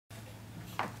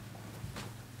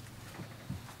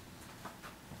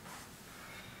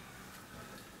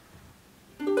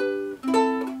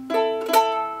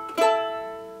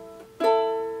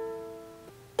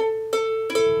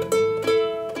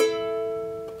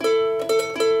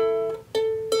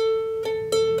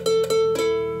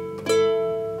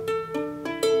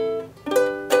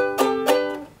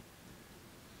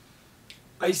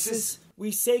crisis,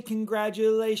 we say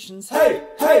congratulations. Hey,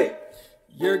 hey!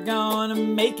 You're gonna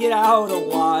make it out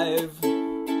alive.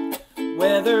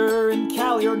 Whether in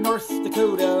Cali or North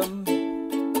Dakota,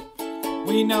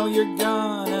 we know you're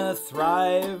gonna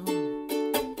thrive.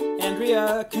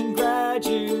 Andrea,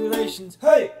 congratulations.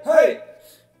 Hey, hey!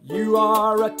 You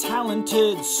are a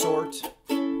talented sort.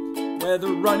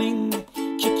 Whether running,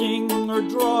 kicking, or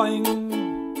drawing,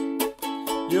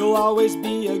 you'll always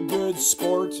be a good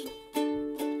sport.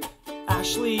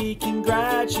 Ashley,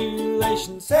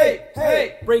 congratulations. Hey,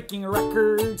 hey! Breaking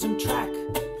records in track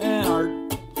and art.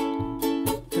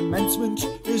 Commencement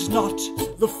is not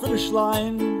the finish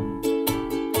line,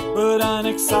 but an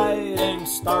exciting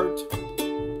start.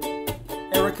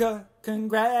 Erica,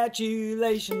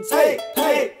 congratulations. Hey,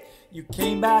 hey! You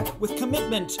came back with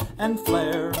commitment and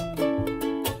flair.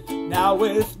 Now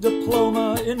with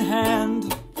diploma in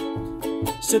hand,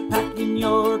 sit back in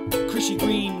your cushy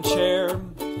green chair.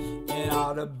 And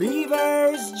all the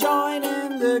beavers join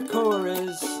in the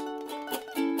chorus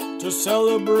to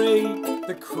celebrate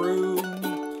the crew.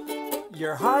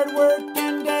 Your hard work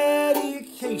and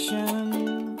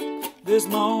dedication, this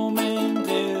moment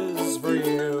is for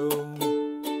you.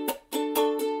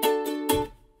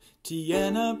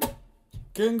 Tiana,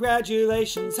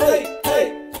 congratulations. Hey,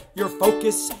 hey! Your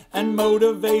focus and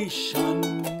motivation.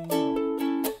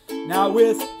 Now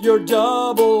with your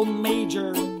double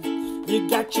major, you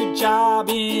got your job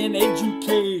in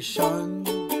education.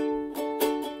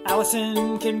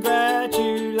 Allison,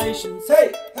 congratulations.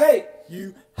 Hey, hey!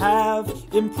 You have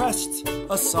impressed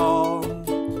us all.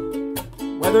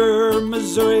 Whether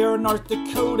Missouri or North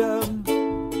Dakota,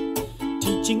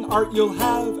 teaching art you'll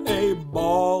have a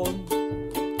ball.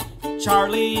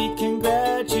 Charlie,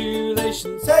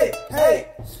 congratulations. Hey, hey!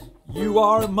 You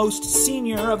are most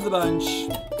senior of the bunch.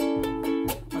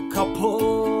 A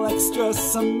couple extra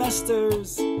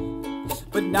semesters,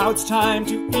 but now it's time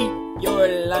to eat your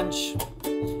lunch.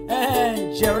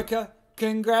 And Jerica,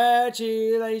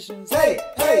 congratulations. Hey,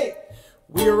 hey!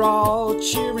 We're all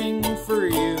cheering for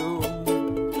you.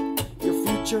 Your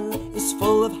future is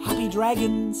full of happy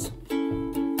dragons,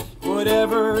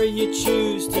 whatever you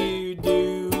choose to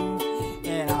do.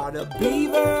 And all the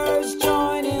beavers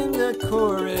join in the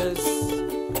chorus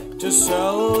to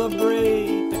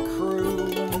celebrate the crew.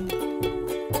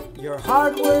 Your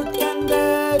hard work and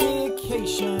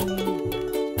dedication,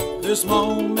 this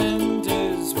moment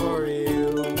is for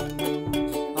you.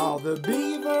 All the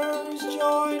beavers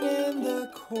join in the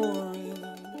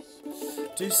chorus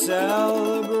to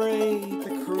celebrate